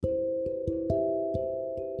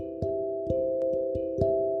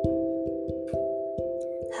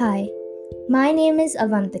Hi, my name is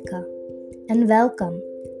Avantika, and welcome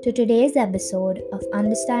to today's episode of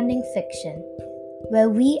Understanding Fiction,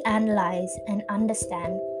 where we analyze and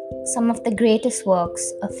understand some of the greatest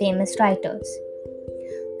works of famous writers.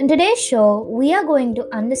 In today's show, we are going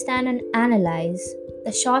to understand and analyze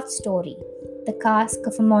the short story, The Cask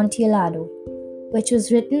of Amontillado, which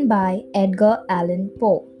was written by Edgar Allan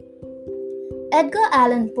Poe. Edgar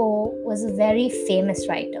Allan Poe was a very famous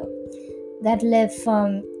writer that lived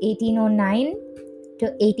from 1809 to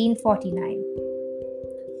 1849.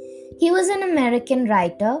 He was an American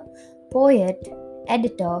writer, poet,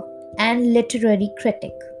 editor, and literary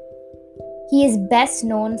critic. He is best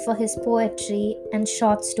known for his poetry and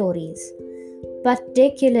short stories,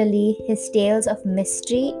 particularly his tales of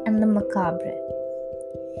mystery and the macabre.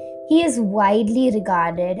 He is widely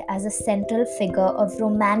regarded as a central figure of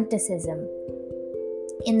Romanticism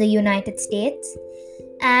in the United States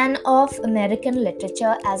and of American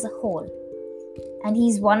literature as a whole. And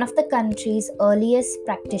he's one of the country's earliest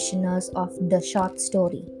practitioners of the short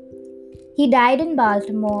story. He died in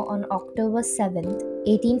Baltimore on October 7th,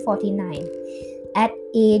 1849, at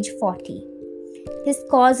age 40. His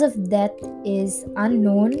cause of death is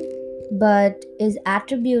unknown but is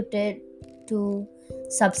attributed to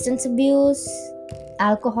substance abuse,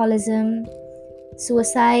 alcoholism,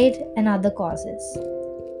 suicide, and other causes.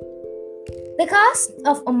 The Cask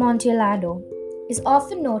of Amontillado is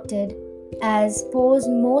often noted as Poe's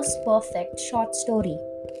most perfect short story.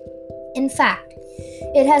 In fact,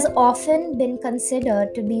 it has often been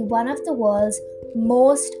considered to be one of the world's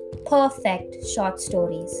most perfect short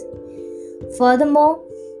stories. Furthermore,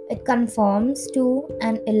 it conforms to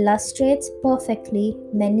and illustrates perfectly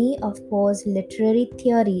many of Poe's literary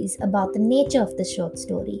theories about the nature of the short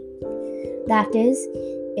story. That is,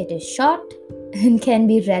 it is short and can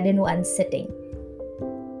be read in one sitting.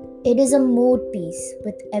 It is a mood piece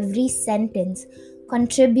with every sentence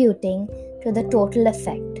contributing to the total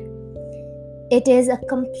effect. It is a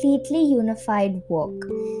completely unified work,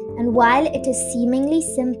 and while it is seemingly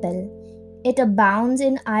simple, it abounds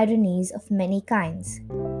in ironies of many kinds.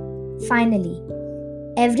 Finally,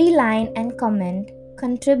 every line and comment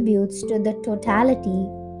contributes to the totality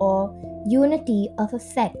or unity of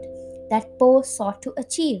effect that Poe sought to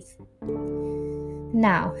achieve.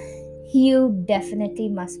 Now, you definitely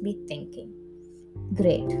must be thinking,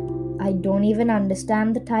 great, I don't even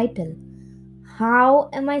understand the title. How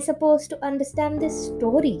am I supposed to understand this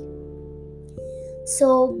story?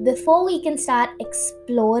 So, before we can start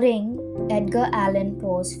exploring Edgar Allan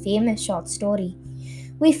Poe's famous short story,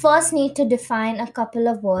 we first need to define a couple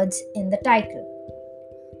of words in the title.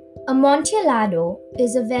 Amontillado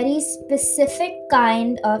is a very specific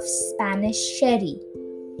kind of Spanish sherry,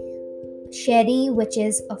 which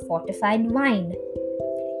is a fortified wine,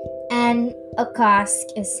 and a cask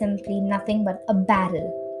is simply nothing but a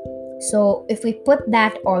barrel. So, if we put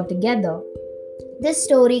that all together, this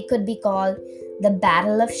story could be called The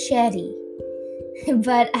Barrel of Sherry.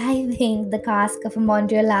 But I think The Cask of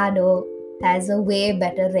Amontillado has a way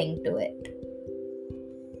better ring to it.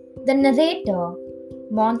 The narrator,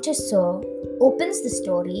 Montesor, opens the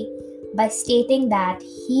story by stating that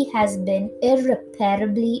he has been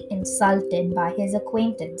irreparably insulted by his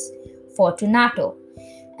acquaintance, Fortunato,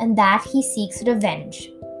 and that he seeks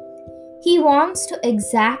revenge. He wants to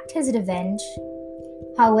exact his revenge,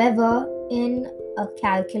 however, in a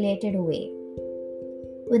calculated way,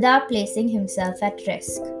 without placing himself at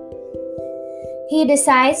risk. He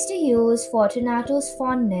decides to use Fortunato's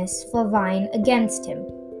fondness for wine against him.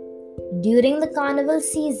 During the carnival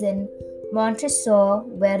season, Montresor,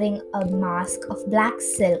 wearing a mask of black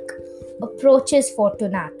silk, approaches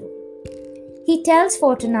Fortunato. He tells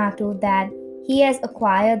Fortunato that he has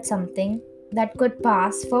acquired something that could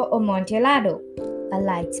pass for Amontillado, a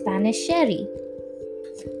light Spanish sherry.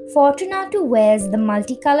 Fortunato wears the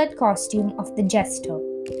multicolored costume of the jester,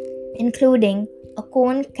 including a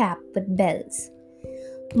cone cap with bells.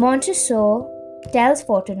 Montresor tells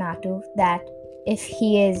Fortunato that if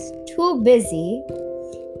he is too busy,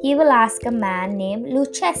 he will ask a man named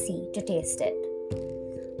Lucchesi to taste it.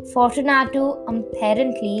 Fortunato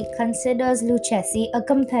apparently considers Lucchesi a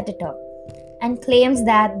competitor and claims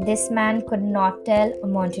that this man could not tell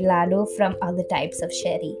Amontillado from other types of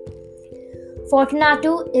sherry.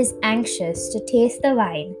 Fortunato is anxious to taste the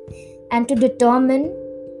wine and to determine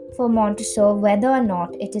for Montresor whether or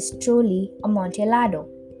not it is truly Amontillado.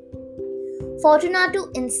 Fortunato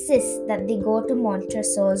insists that they go to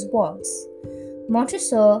Montresor's walls.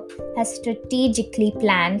 Montresor has strategically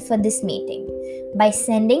planned for this meeting by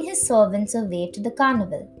sending his servants away to the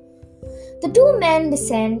carnival. The two men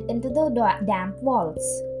descend into the damp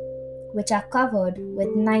walls, which are covered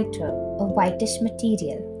with nitro, a whitish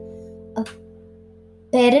material.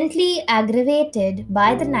 Apparently aggravated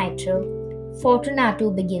by the nitro, Fortunato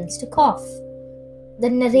begins to cough. The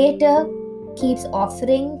narrator keeps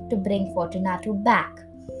offering to bring Fortunato back,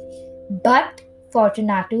 but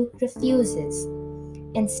Fortunato refuses.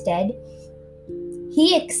 Instead,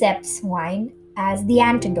 he accepts wine as the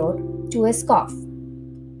antidote to his cough.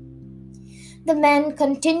 The men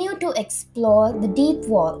continue to explore the deep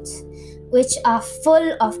vaults, which are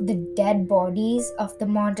full of the dead bodies of the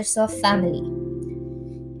Montresor family.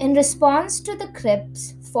 In response to the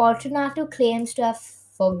crypts, Fortunato claims to have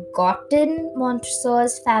forgotten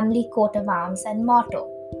Montresor's family coat of arms and motto.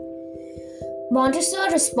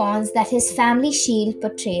 Montresor responds that his family shield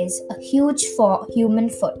portrays a huge human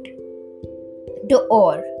foot.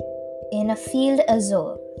 D'Or, in a field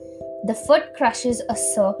azure, the foot crushes a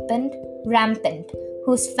serpent rampant,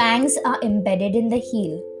 whose fangs are embedded in the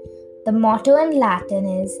heel. The motto in Latin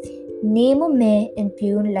is Nemo me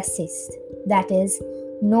impune lascist, that is,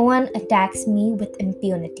 no one attacks me with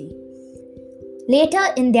impunity.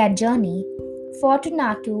 Later in their journey,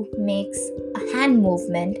 Fortunato makes a hand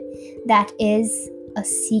movement that is a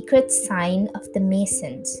secret sign of the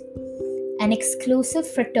Masons, an exclusive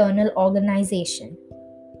fraternal organization.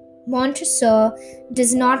 Montresor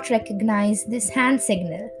does not recognize this hand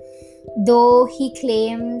signal, though he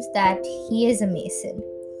claims that he is a Mason.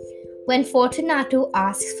 When Fortunato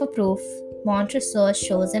asks for proof, Montresor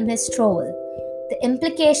shows him his trowel, the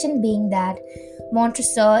implication being that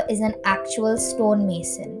Montresor is an actual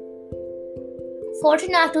stonemason.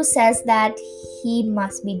 Fortunato says that he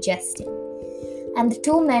must be jesting, and the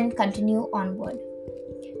two men continue onward.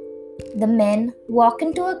 The men walk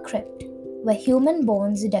into a crypt where human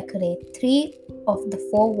bones decorate 3 of the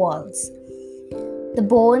 4 walls. The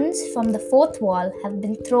bones from the 4th wall have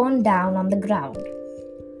been thrown down on the ground.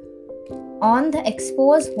 On the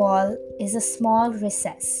exposed wall is a small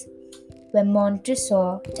recess where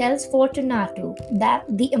Montresor tells Fortunato that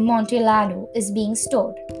the Amontillado is being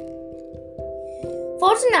stored.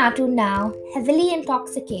 Fortunato, now heavily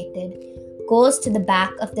intoxicated, goes to the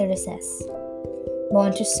back of the recess.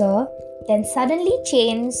 Montresor then suddenly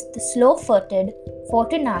chains the slow-footed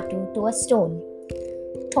Fortunato to a stone.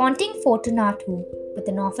 Taunting Fortunato with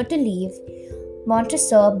an offer to leave,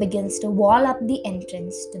 Montresor begins to wall up the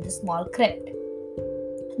entrance to the small crypt,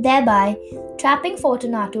 thereby trapping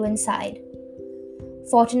Fortunato inside.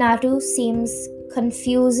 Fortunato seems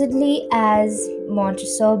confusedly as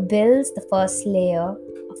Montresor builds the first layer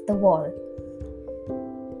of the wall.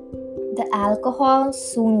 The alcohol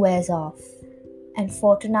soon wears off, and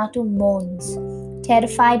Fortunato moans,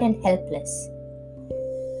 terrified and helpless.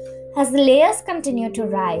 As the layers continue to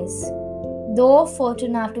rise, though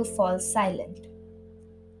Fortunato falls silent.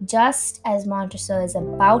 Just as Montresor is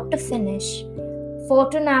about to finish,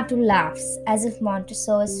 Fortunato laughs as if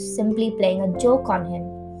Montresor is simply playing a joke on him.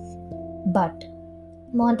 But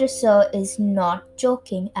Montresor is not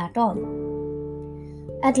joking at all.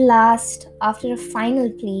 At last, after a final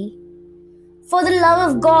plea, "For the love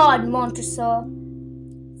of God, Montresor!"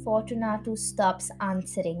 Fortunato stops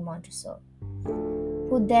answering Montresor,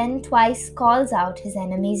 who then twice calls out his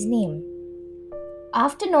enemy's name.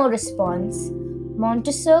 After no response,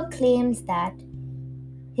 Montresor claims that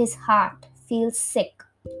his heart feels sick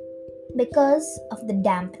because of the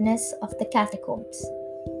dampness of the catacombs.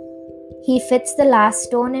 He fits the last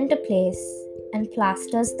stone into place and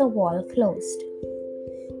plasters the wall closed.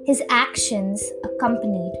 His actions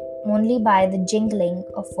accompanied only by the jingling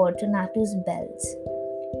of Fortunato's bells.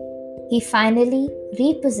 He finally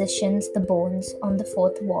repositions the bones on the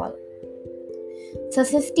 4th wall. For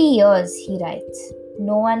 50 years, he writes,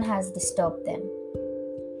 no one has disturbed them.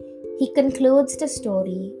 He concludes the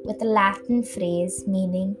story with a Latin phrase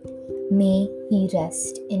meaning, "May he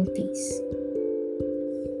rest in peace."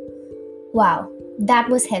 Wow, that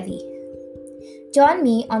was heavy. Join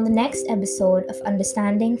me on the next episode of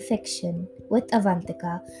Understanding Fiction with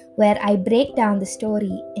Avantika, where I break down the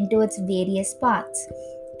story into its various parts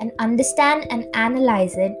and understand and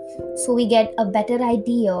analyze it so we get a better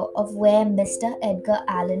idea of where Mr. Edgar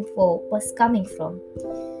Allan Poe was coming from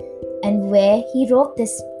and where he wrote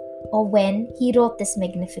this or when he wrote this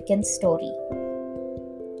magnificent story.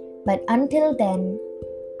 But until then,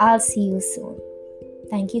 I'll see you soon.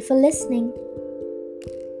 Thank you for listening.